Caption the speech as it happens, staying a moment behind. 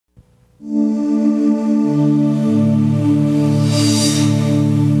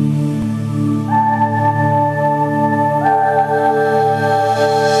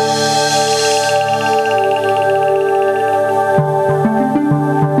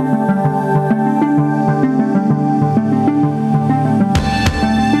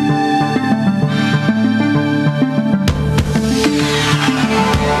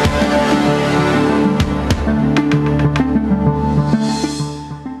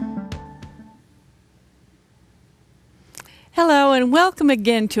Welcome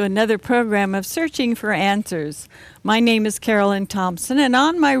again to another program of Searching for Answers. My name is Carolyn Thompson, and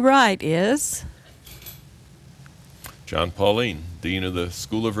on my right is John Pauline, Dean of the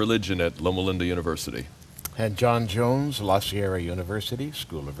School of Religion at Loma Linda University. And John Jones, La Sierra University,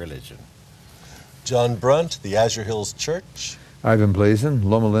 School of Religion. John Brunt, the Azure Hills Church. Ivan Blazin,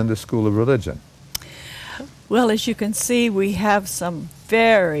 Loma Linda School of Religion. Well, as you can see, we have some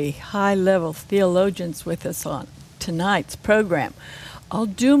very high-level theologians with us on tonight's program. I'll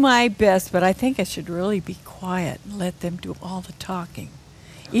do my best, but I think I should really be quiet and let them do all the talking.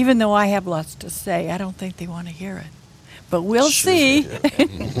 Even though I have lots to say, I don't think they want to hear it. But we'll see.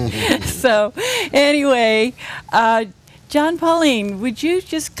 So anyway, John Pauline, would you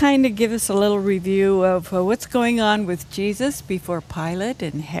just kind of give us a little review of what's going on with Jesus before Pilate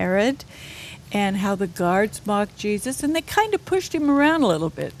and Herod, and how the guards mocked Jesus, and they kind of pushed him around a little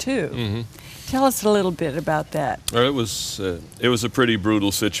bit too. Mm-hmm. Tell us a little bit about that. It was a pretty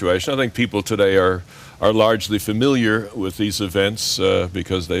brutal situation. I think people today are largely familiar with these events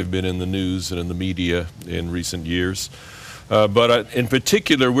because they've been in the news and in the media in recent years. But in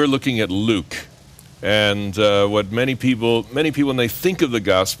particular, we're looking at Luke. And what many people, when they think of the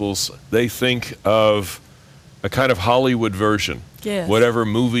Gospels, they think of a kind of Hollywood version. Yes. Whatever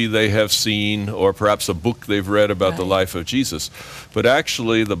movie they have seen, or perhaps a book they've read about the life of Jesus. But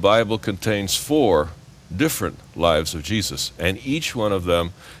actually, the Bible contains 4 different lives of Jesus, and each one of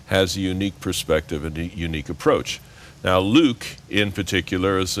them has a unique perspective and a unique approach. Now, Luke, in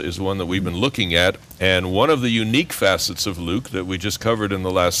particular, is one that we've been looking at, and one of the unique facets of Luke that we just covered in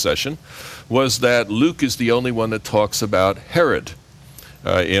the last session was that Luke is the only one that talks about Herod.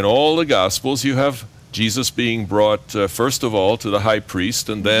 In all the Gospels, you have Jesus being brought, first of all, to the high priest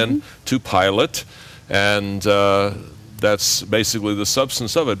and then to Pilate, and that's basically the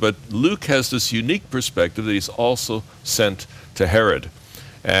substance of it. But Luke has this unique perspective that he's also sent to Herod.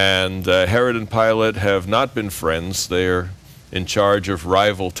 And Herod and Pilate have not been friends. They're in charge of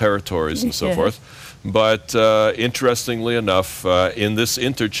rival territories and so forth. But interestingly enough, in this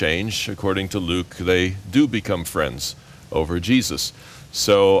interchange, according to Luke, they do become friends over Jesus.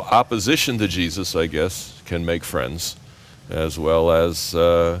 So opposition to Jesus, I guess, can make friends, as well as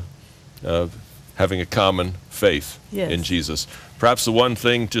having a common faith in Jesus. Perhaps the one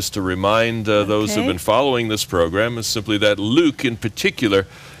thing just to remind those who've been following this program is simply that Luke in particular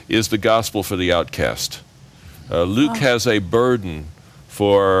is the gospel for the outcast. Luke has a burden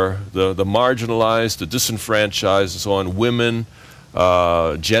for the marginalized, the disenfranchised, and so on, women,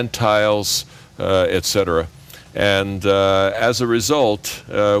 Gentiles, etc. And as a result,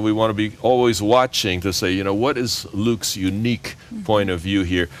 we want to be always watching to say, you know, what is Luke's unique point of view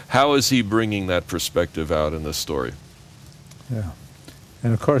here? How is he bringing that perspective out in this story? Yeah.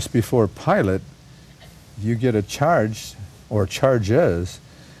 And of course, before Pilate, you get a charge, or charges,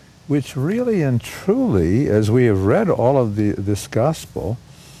 which really and truly, as we have read all of this gospel,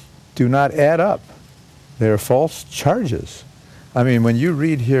 do not add up. They are false charges. I mean, when you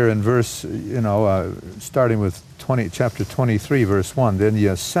read here in verse, starting with chapter 23, verse 1, then the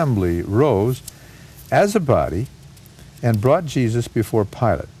assembly rose as a body and brought Jesus before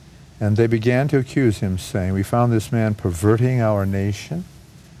Pilate. And they began to accuse him, saying, we found this man perverting our nation.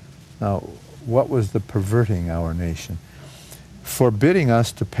 Now, what was the perverting our nation? Forbidding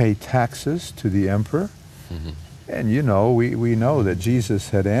us to pay taxes to the emperor. And we know that Jesus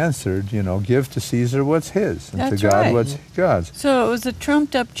had answered, give to Caesar what's his, and to God what's God's. So it was a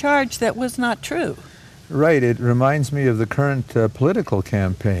trumped-up charge that was not true. Right. It reminds me of the current political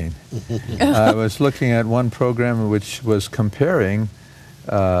campaign. I was looking at one program which was comparing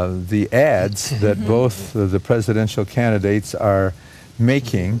the ads that both the presidential candidates are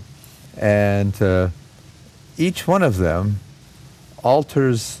making, and each one of them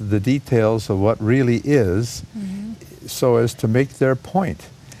alters the details of what really is so as to make their point.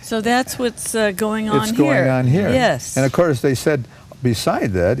 So that's what's going on here. It's going on here. Yes. And of course they said,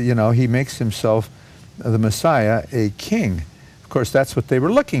 beside that, he makes himself, the Messiah, a king. Of course, that's what they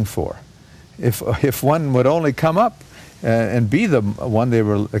were looking for. If one would only come up and be the one they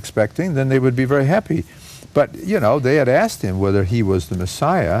were expecting, then they would be very happy. But, they had asked him whether he was the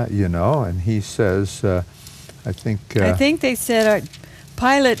Messiah, and he says, I think they said,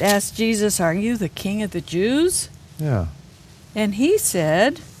 Pilate asked Jesus, "Are you the king of the Jews?" Yeah. And he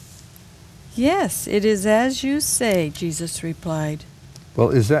said, "Yes, it is as you say," Jesus replied.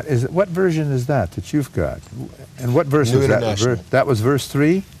 Well, what version is that you've got? And what verse New is that? International. That was verse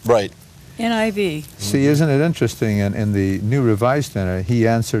 3? Right. NIV. See, isn't it interesting? In the New Revised Standard, he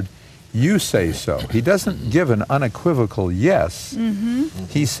answered, "You say so." He doesn't give an unequivocal yes.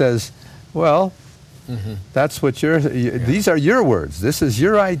 He says, well, that's what these are your words. This is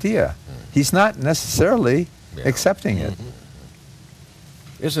your idea. He's not necessarily accepting it.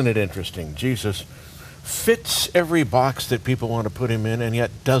 Isn't it interesting? Jesus fits every box that people want to put him in, and yet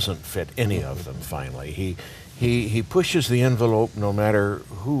doesn't fit any of them, finally. He pushes the envelope no matter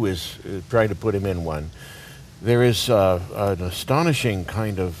who is trying to put him in one. There is an astonishing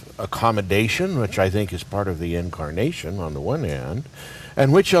kind of accommodation, which I think is part of the incarnation on the one hand,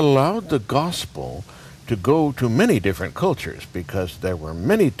 and which allowed the gospel to go to many different cultures, because there were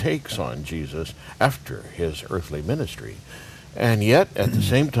many takes on Jesus after his earthly ministry. And yet, at the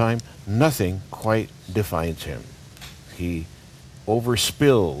same time, nothing quite defines him. He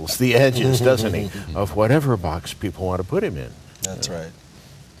overspills the edges, doesn't he, of whatever box people want to put him in. That's right.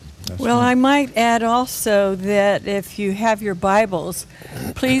 Well, I might add also that if you have your Bibles,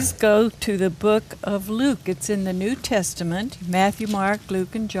 please go to the book of Luke. It's in the New Testament, Matthew, Mark,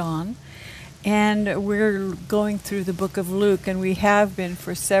 Luke, and John. And we're going through the book of Luke, and we have been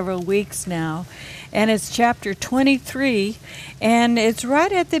for several weeks now. And it's chapter 23, and it's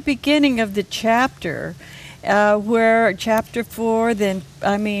right at the beginning of the chapter, where chapter 4,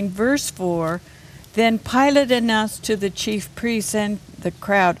 verse 4, then Pilate announced to the chief priests and the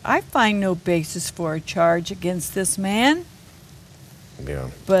crowd, "I find no basis for a charge against this man." Yeah.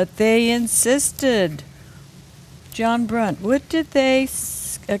 But they insisted. John Brunt, what did they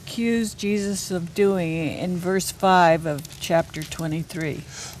accuse Jesus of doing in verse 5 of chapter 23?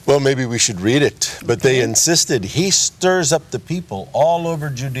 Well, maybe we should read it. But they insisted, "He stirs up the people all over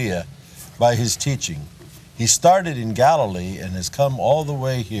Judea by his teaching. He started in Galilee and has come all the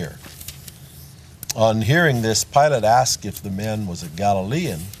way here." On hearing this, Pilate asked if the man was a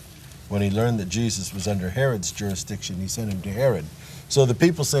Galilean. When he learned that Jesus was under Herod's jurisdiction, he sent him to Herod. So the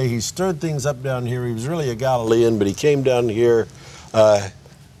people say he stirred things up down here. He was really a Galilean, but he came down here.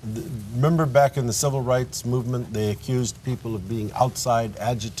 Remember back in the civil rights movement, they accused people of being outside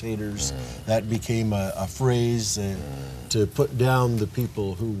agitators. That became a phrase to put down the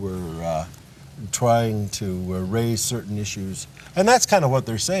people who were trying to raise certain issues. And that's kind of what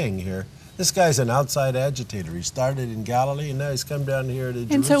they're saying here. This guy's an outside agitator. He started in Galilee, and now he's come down here to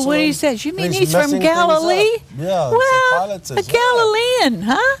Jerusalem. And so what he says, you mean and he's from messing things Galilee? up. Yeah. so Well, Pilate says, a Galilean,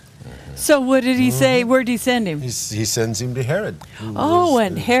 huh? So what did he say? Where'd he send him? He sends him to Herod. Oh,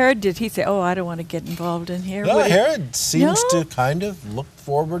 and Herod, did he say, "Oh, I don't want to get involved in here"? No, Would he- Herod seems No? to kind of look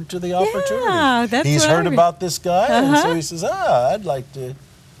forward to the opportunity. Yeah, that's He's what I heard read. about this guy, and so Uh-huh. he says, I'd like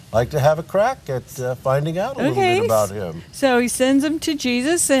to have a crack at finding out a little bit about him. So he sends him to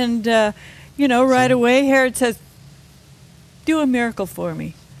Jesus, and, right away Herod says, "Do a miracle for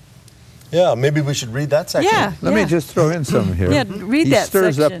me." Yeah, maybe we should read that section. Yeah. Let me just throw in some here. Yeah, read he that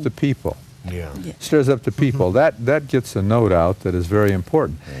stirs section. up the people. Yeah. Stirs up the people. That gets a note out that is very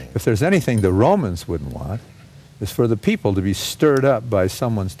important. If there's anything the Romans wouldn't want, is for the people to be stirred up by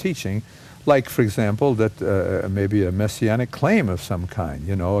someone's teaching, like, for example, that maybe a messianic claim of some kind,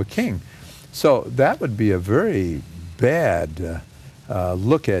 a king. So that would be a very bad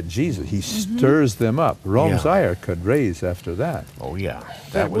look at Jesus. He stirs them up. Rome's Yeah. ire could raise after that. Oh, yeah.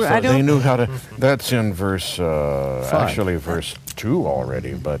 But I They don't- knew how to. That's in verse, 5. verse 2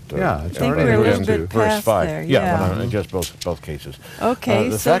 already, but Yeah, it's I think already we're a in little verse bit verse past 5. there. Yeah, well, just both cases. Okay,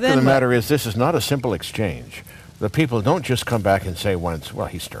 The so fact of then the what? matter is, this is not a simple exchange. The people don't just come back and say once, "Well,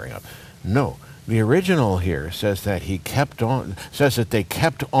 he's stirring up." No, the original here says that they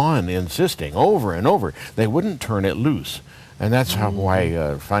kept on insisting over and over. They wouldn't turn it loose, and that's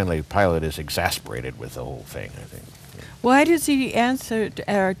why finally Pilate is exasperated with the whole thing, I think. Why does he answer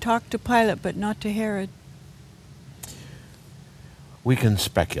or talk to Pilate but not to Herod? We can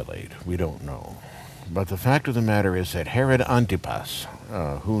speculate. We don't know. But the fact of the matter is that Herod Antipas,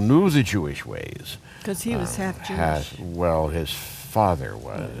 who knew the Jewish ways, Because he was half Jewish. his father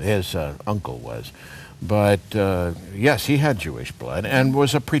was, his uncle was. But yes, he had Jewish blood and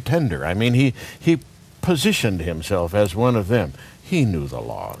was a pretender. I mean, he positioned himself as one of them. He knew the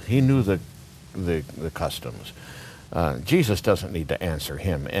law. He knew the customs. Jesus doesn't need to answer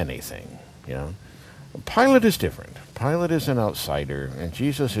him anything, Pilate is different. Pilate is an outsider, and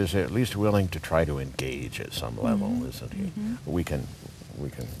Jesus is at least willing to try to engage at some level, isn't he? We can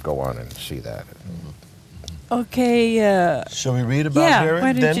go on and see that. Okay. Shall we read about Herod?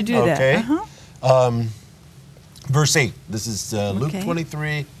 Why did you do that? Okay. Verse 8. This is Luke Okay.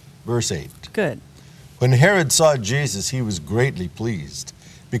 23, verse 8. Good. When Herod saw Jesus, he was greatly pleased,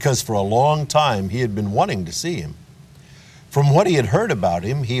 because for a long time he had been wanting to see him. From what he had heard about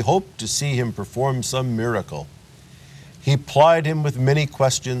him, he hoped to see him perform some miracle. He plied him with many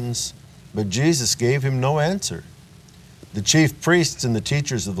questions, but Jesus gave him no answer. The chief priests and the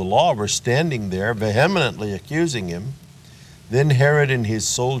teachers of the law were standing there, vehemently accusing him. Then Herod and his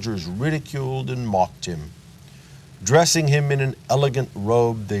soldiers ridiculed and mocked him. Dressing him in an elegant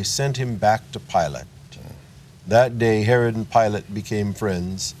robe, they sent him back to Pilate. That day, Herod and Pilate became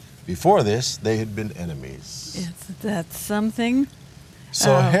friends. Before this, they had been enemies. Is that something?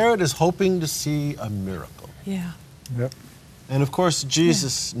 So Herod is hoping to see a miracle. Yeah. Yep. And of course,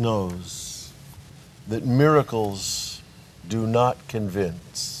 Jesus knows that miracles do not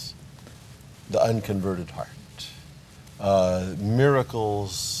convince the unconverted heart.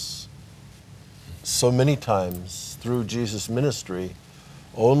 Miracles, so many times through Jesus' ministry,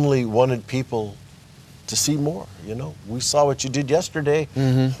 only wanted people to see more. You know, we saw what you did yesterday.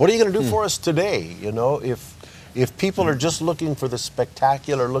 What are you going to do for us today? You know, if people are just looking for the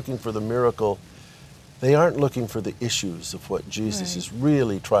spectacular, looking for the miracle, they aren't looking for the issues of what Jesus is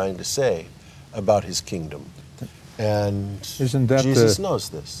really trying to say about his kingdom. And Jesus knows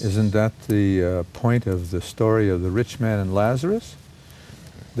this. Isn't that the point of the story of the rich man and Lazarus?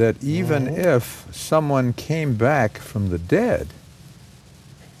 That even if someone came back from the dead,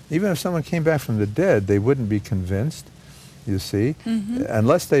 they wouldn't be convinced, you see,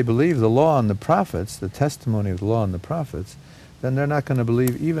 unless they believe the law and the prophets, the testimony of the law and the prophets, then they're not going to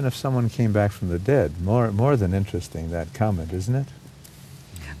believe even if someone came back from the dead. More than interesting, that comment, isn't it?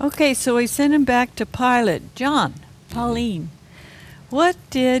 Okay, so he sent him back to Pilate. John, Pauline, what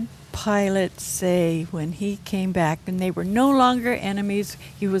did Pilate say when he came back and they were no longer enemies?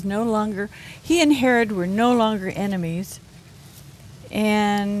 He and Herod were no longer enemies.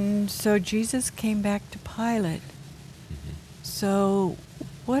 And so Jesus came back to Pilate. So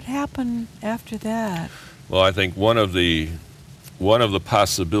what happened after that? Well, I think one of the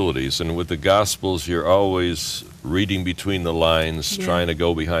possibilities, and with the Gospels, you're always reading between the lines, trying to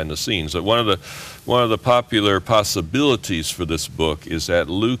go behind the scenes. But one of the popular possibilities for this book is that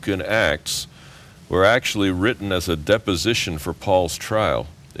Luke and Acts were actually written as a deposition for Paul's trial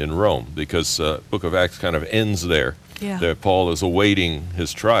in Rome, because book of Acts kind of ends there. There Paul is awaiting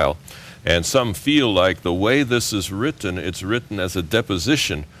his trial. And some feel like the way this is written, it's written as a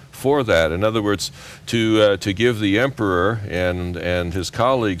deposition for that. In other words, to give the emperor and his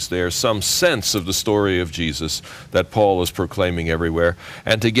colleagues there some sense of the story of Jesus that Paul is proclaiming everywhere,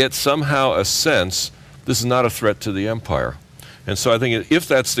 and to get somehow a sense this is not a threat to the empire. And so I think if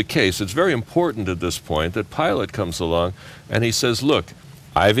that's the case, it's very important at this point that Pilate comes along and he says, look,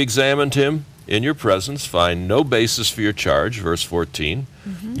 I've examined him in your presence, find no basis for your charge, verse 14.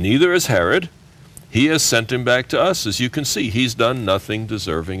 Neither is Herod. He has sent him back to us. As you can see, he's done nothing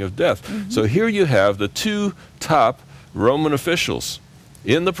deserving of death. So here you have the two top Roman officials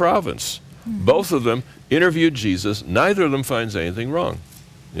in the province. Both of them interviewed Jesus. Neither of them finds anything wrong.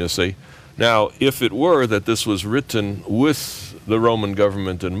 You see? Now, if it were that this was written with the Roman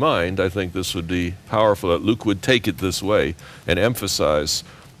government in mind, I think this would be powerful, that Luke would take it this way and emphasize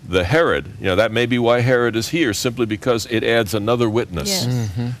the Herod. You know, that may be why Herod is here, simply because it adds another witness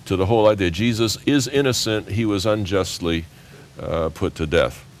to the whole idea. Jesus is innocent. He was unjustly put to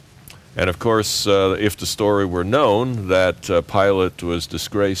death. And of course, if the story were known that Pilate was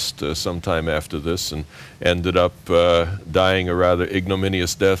disgraced sometime after this and ended up dying a rather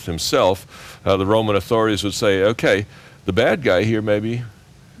ignominious death himself, the Roman authorities would say, okay, the bad guy here maybe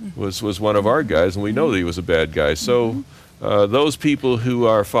was one of our guys, and we know that he was a bad guy. So those people who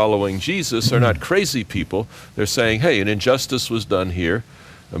are following Jesus are not crazy people. They're saying, hey, an injustice was done here,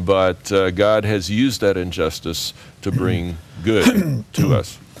 but God has used that injustice to bring good to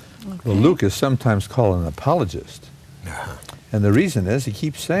us. Well, Luke is sometimes called an apologist. And the reason is he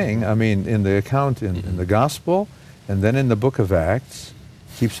keeps saying, I mean, in the account in the Gospel and then in the book of Acts,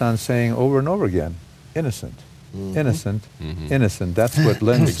 keeps on saying over and over again, innocent, innocent, innocent. That's what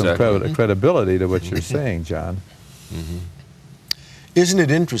lends some credibility to what you're saying, John. Isn't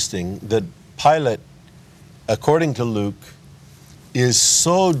it interesting that Pilate, according to Luke, is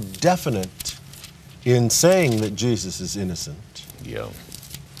so definite in saying that Jesus is innocent? Yeah.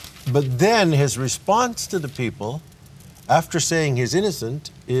 But then his response to the people, after saying he's innocent,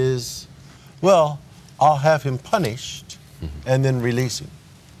 is, well, I'll have him punished and then release him.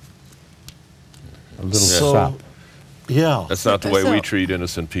 A little So- sop. Yeah, That's not the way we So- treat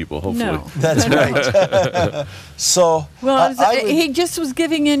innocent people, hopefully. No. that's right. So Well, I would- he just was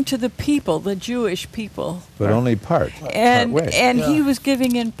giving in to the people, the Jewish people. But only part And way. he Yeah. was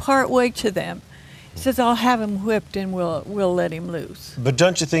giving in part way to them. He says, I'll have him whipped and we'll let him loose. But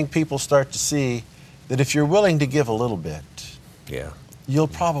don't you think people start to see that if you're willing to give a little bit, Yeah. you'll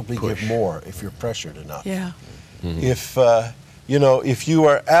probably Push. give more if you're pressured enough. Yeah. If if you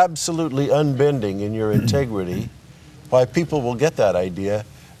are absolutely unbending in your integrity, why people will get that idea.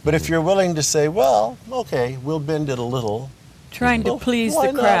 But if you're willing to say, well, okay, we'll bend it a little. Trying to well, please why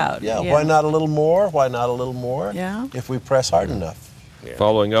the not? crowd. Yeah, why not a little more? Why not a little more? Yeah. If we press hard enough.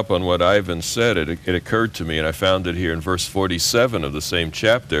 Following up on what Ivan said, it occurred to me, and I found it here in verse 47 of the same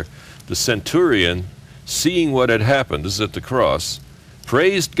chapter. The centurion, seeing what had happened, this is at the cross,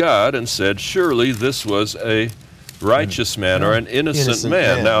 praised God and said, surely this was a righteous man or an innocent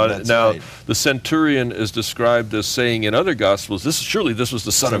man. That's Now, right. the centurion is described as saying in other Gospels, surely this was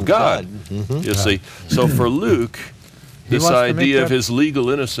the Son of God. You see, so for Luke, this wants to make idea of that- his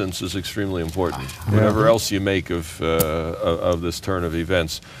legal innocence is extremely important. Whatever else you make of this turn of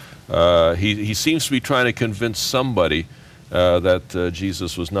events, he seems to be trying to convince somebody that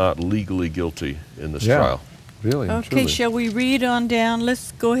Jesus was not legally guilty in this Yeah. trial. Really and Okay, truly. shall we read on down?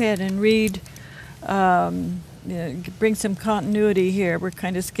 Let's go ahead and read, bring some continuity here. We're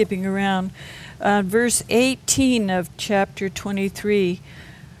kind of skipping around. Verse 18 of chapter 23.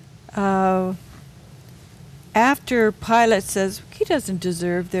 After Pilate says, he doesn't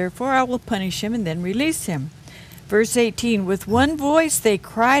deserve, therefore I will punish him and then release him. Verse 18, with one voice they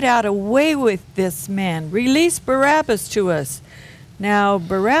cried out, away with this man, release Barabbas to us. Now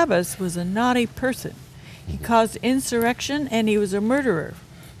Barabbas was a naughty person. He caused insurrection and he was a murderer.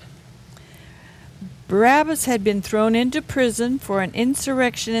 Barabbas had been thrown into prison for an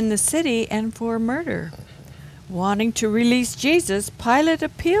insurrection in the city and for murder. Wanting to release Jesus, Pilate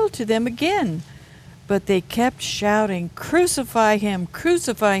appealed to them again. But they kept shouting, crucify him,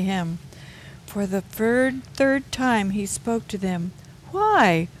 crucify him. For the third time he spoke to them.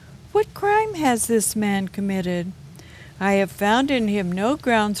 Why? What crime has this man committed? I have found in him no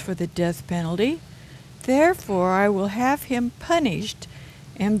grounds for the death penalty. Therefore I will have him punished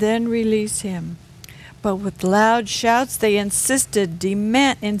and then release him. But with loud shouts they insistently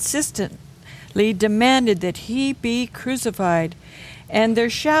demanded that he be crucified, and their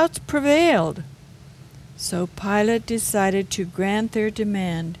shouts prevailed. So Pilate decided to grant their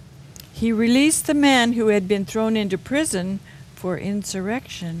demand. He released the man who had been thrown into prison for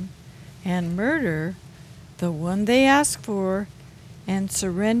insurrection and murder, the one they asked for, and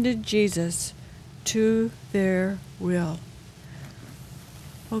surrendered Jesus to their will.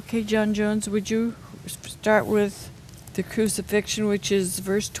 Okay, John Jones, would you start with the crucifixion, which is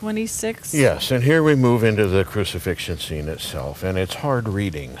verse 26? Yes, and here we move into the crucifixion scene itself, and it's hard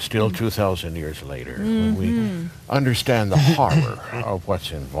reading, still 2,000 years later, when we understand the horror of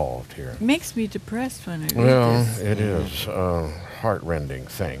what's involved here. It makes me depressed when I read Well, this. it is a heart-rending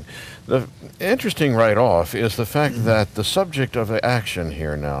thing. The interesting right off is the fact that the subject of the action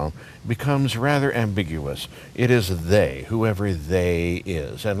here now becomes rather ambiguous. It is they, whoever they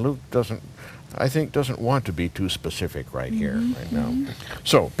is, and Luke doesn't want to be too specific right here, right now.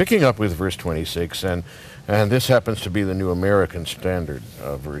 So, picking up with verse 26, and this happens to be the New American Standard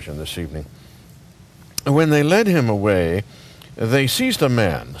version this evening. When they led him away, they seized a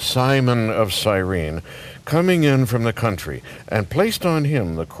man, Simon of Cyrene, coming in from the country, and placed on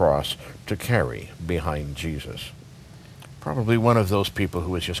him the cross to carry behind Jesus. Probably one of those people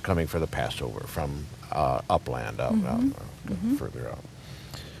who was just coming for the Passover from upland, further out.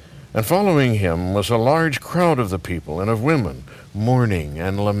 And following him was a large crowd of the people and of women, mourning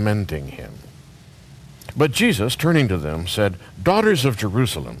and lamenting him. But Jesus, turning to them, said, Daughters of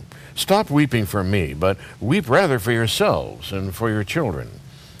Jerusalem, stop weeping for me, but weep rather for yourselves and for your children.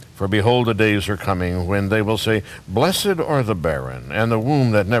 For behold, the days are coming when they will say, Blessed are the barren, and the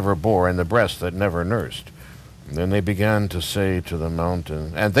womb that never bore, and the breast that never nursed. And then they began to say to the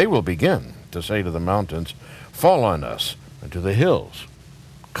mountain, and they will begin to say to the mountains, Fall on us, and to the hills,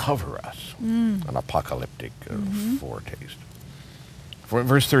 cover us. An apocalyptic foretaste. For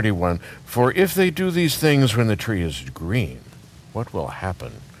verse 31, For if they do these things when the tree is green, what will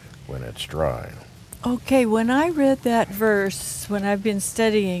happen when it's dry? Okay, when I read that verse, when I've been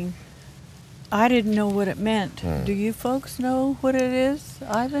studying, I didn't know what it meant. Do you folks know what it is?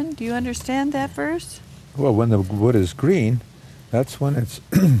 Ivan, do you understand that verse? Well, when the wood is green, that's when it's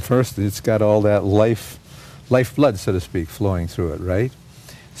first it's got all that lifeblood, so to speak, flowing through it, right?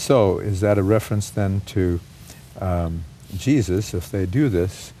 So is that a reference then to Jesus, if they do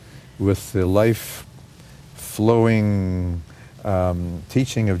this with the life-flowing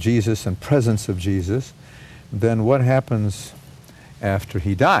teaching of Jesus and presence of Jesus, then what happens after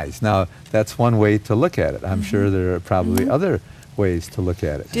he dies? Now, that's one way to look at it. I'm sure there are probably other ways to look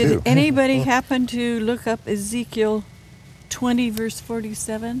at it, Did too. anybody happen to look up Ezekiel 20, verse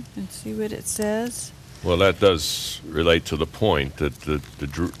 47, and see what it says? Well, that does relate to the point that the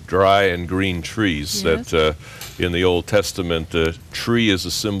dry and green trees, Yes. that in the Old Testament, the tree is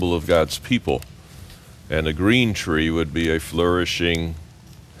a symbol of God's people. And a green tree would be a flourishing,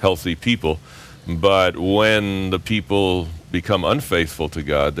 healthy people. But when the people become unfaithful to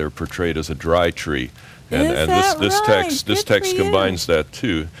God, they're portrayed as a dry tree. And, Is that this right? text Good for text you. combines that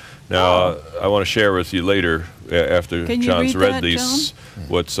too. Now, I want to share with you later, after Can you John's read read that, these,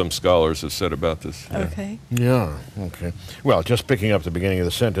 what some scholars have said about this. Okay. Yeah, okay. Well, just picking up the beginning of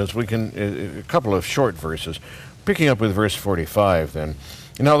the sentence, we can, a couple of short verses. Picking up with verse 45 then.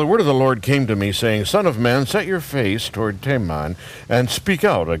 Now the word of the Lord came to me, saying, Son of man, set your face toward Teman, and speak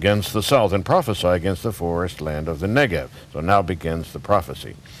out against the south, and prophesy against the forest land of the Negev. So now begins the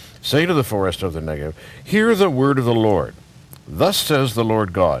prophecy. Say to the forest of the Negev, Hear the word of the Lord. Thus says the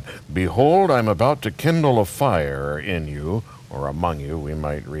Lord God, Behold, I am about to kindle a fire in you, or among you, we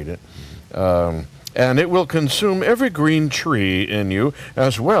might read it, and it will consume every green tree in you,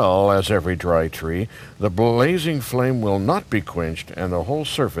 as well as every dry tree. The blazing flame will not be quenched, and the whole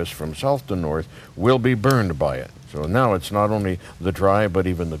surface from south to north will be burned by it. So now it's not only the dry, but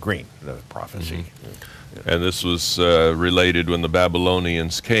even the green, the prophecy. And this was related when the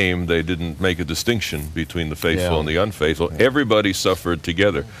Babylonians came. They didn't make a distinction between the faithful and the unfaithful. Everybody suffered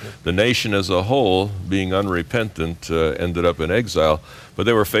together. The nation as a whole, being unrepentant, ended up in exile. But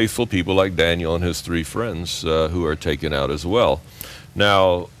there were faithful people like Daniel and his 3 friends who are taken out as well.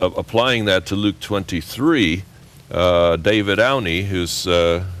 Now, applying that to Luke 23, David Downey, who's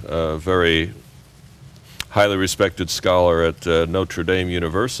a very highly respected scholar at Notre Dame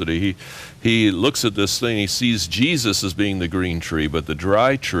University, he looks at this thing, he sees Jesus as being the green tree, but the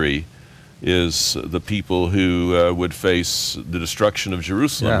dry tree is the people who would face the destruction of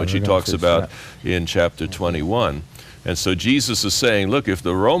Jerusalem, which he talks about in chapter 21. And so Jesus is saying, look, if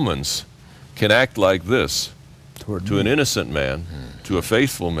the Romans can act like this to an innocent man, to a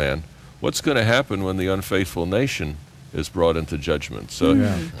faithful man, what's going to happen when the unfaithful nation is brought into judgment? So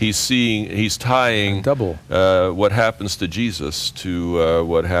he's tying what happens to Jesus to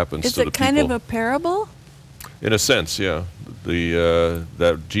what happens to the people. Is it kind of a parable? In a sense, yeah.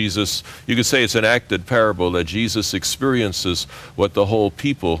 That Jesus, you could say it's an acted parable, that Jesus experiences what the whole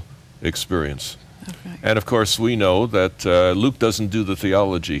people experience. Okay. And of course we know that Luke doesn't do the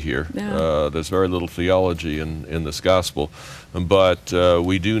theology here. No. There's very little theology in this gospel. But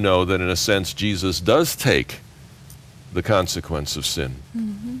we do know that in a sense Jesus does take the consequence of sin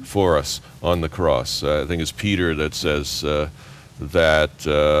for us on the cross. I think it's Peter that says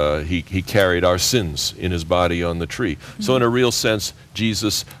that he carried our sins in his body on the tree. So in a real sense,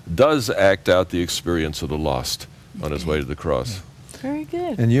 Jesus does act out the experience of the lost on his way to the cross. Very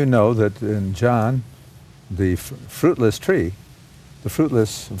good. And you know that in John, the fruitless tree, the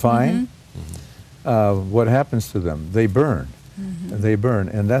fruitless vine, what happens to them? They burn. They burn,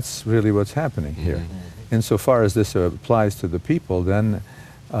 and that's really what's happening here. Insofar as this applies to the people, then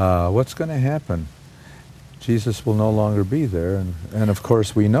what's going to happen? Jesus will no longer be there, and of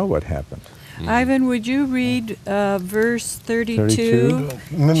course we know what happened. Ivan, would you read verse 32?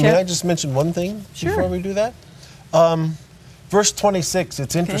 May I just mention one thing Sure. before we do that? Verse 26,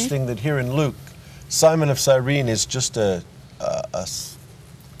 it's interesting that here in Luke, Simon of Cyrene is just a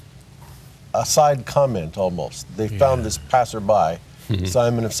side comment almost. They found this passerby,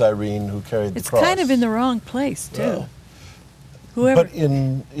 Simon of Cyrene, who carried the cross. It's kind of in the wrong place, too. Whoever. But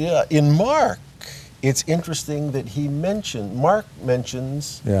in Mark, it's interesting that Mark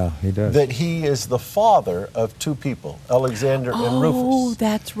mentions he does. that he is the father of 2 people, Alexander and Rufus. Oh,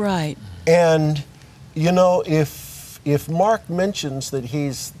 that's right. And, you know, if Mark mentions that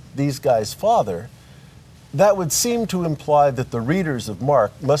he's these guys' father, that would seem to imply that the readers of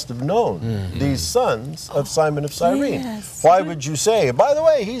Mark must have known these sons of Simon of Cyrene. Yes. Why would you say, by the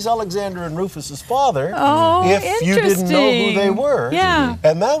way, he's Alexander and Rufus's father, if you didn't know who they were? Yeah.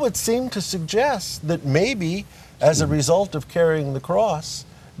 And that would seem to suggest that maybe, as a result of carrying the cross,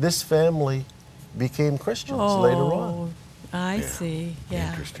 this family became Christians later on. I see.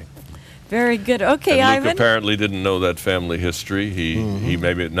 Yeah. Interesting. Very good. Okay, And Luke Ivan. apparently didn't know that family history. He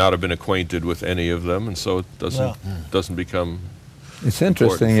may not have been acquainted with any of them, and so it doesn't become It's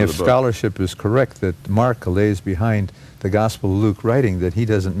interesting, for if the book. scholarship is correct, that Mark lays behind the Gospel of Luke writing that he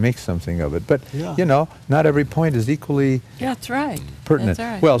doesn't make something of it. But, Yeah. you know, not every point is equally That's right. pertinent.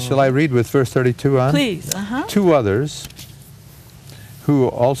 That's right. Well, shall I read with verse 32 on? Please. Uh-huh. Two others who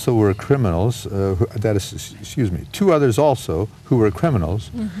also were criminals, two others also who were criminals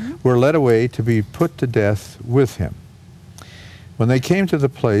were led away to be put to death with him. When they came to the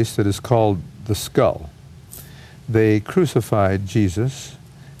place that is called the Skull, they crucified Jesus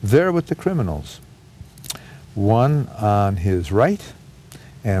there with the criminals, one on his right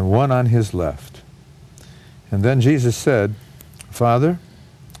and one on his left. And then Jesus said, Father,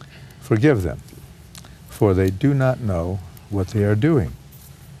 forgive them, for they do not know what they are doing.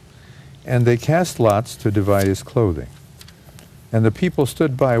 And they cast lots to divide his clothing. And the people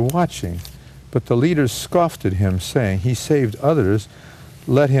stood by watching, but the leaders scoffed at him, saying, He saved others,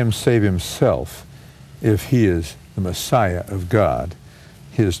 let him save himself, if he is the Messiah of God,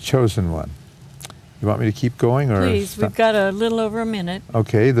 his chosen one. You want me to keep going? Or Please, we've got a little over a minute.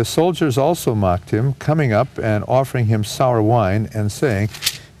 Okay, the soldiers also mocked him, coming up and offering him sour wine, and saying,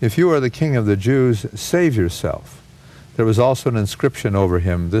 If you are the king of the Jews, save yourself. There was also an inscription over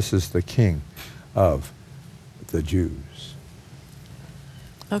him, This is the King of the Jews.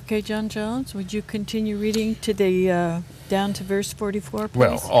 Okay, John Jones, would you continue reading to the down to verse 44, please?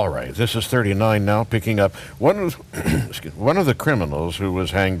 Well, all right. This is 39 now, picking up. One of the criminals who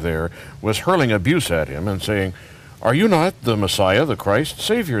was hanged there was hurling abuse at him and saying, Are you not the Messiah, the Christ?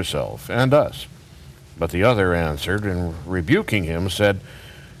 Save yourself and us. But the other answered, and rebuking him, said,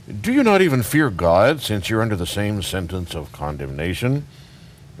 Do you not even fear God, since you're under the same sentence of condemnation?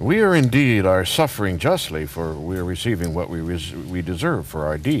 We are suffering justly, for we are receiving what we deserve for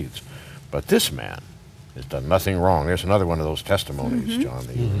our deeds. But this man has done nothing wrong. There's another one of those testimonies, John.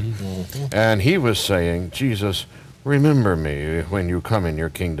 And he was saying, Jesus, remember me when you come in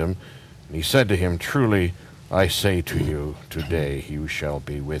your kingdom. And he said to him, Truly, I say to you, today you shall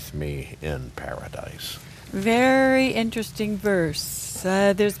be with me in paradise. Very interesting verse.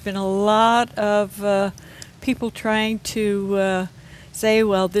 There's been a lot of people trying to say,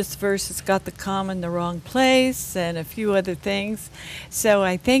 well, this verse has got the comma in the wrong place and a few other things. So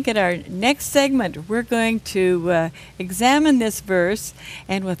I think in our next segment, we're going to examine this verse.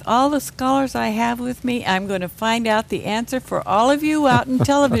 And with all the scholars I have with me, I'm going to find out the answer for all of you out in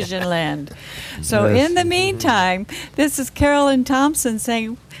television land. So in the meantime, this is Carolyn Thompson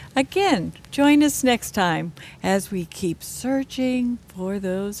saying, again, join us next time as we keep searching for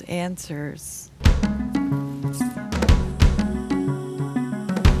those answers.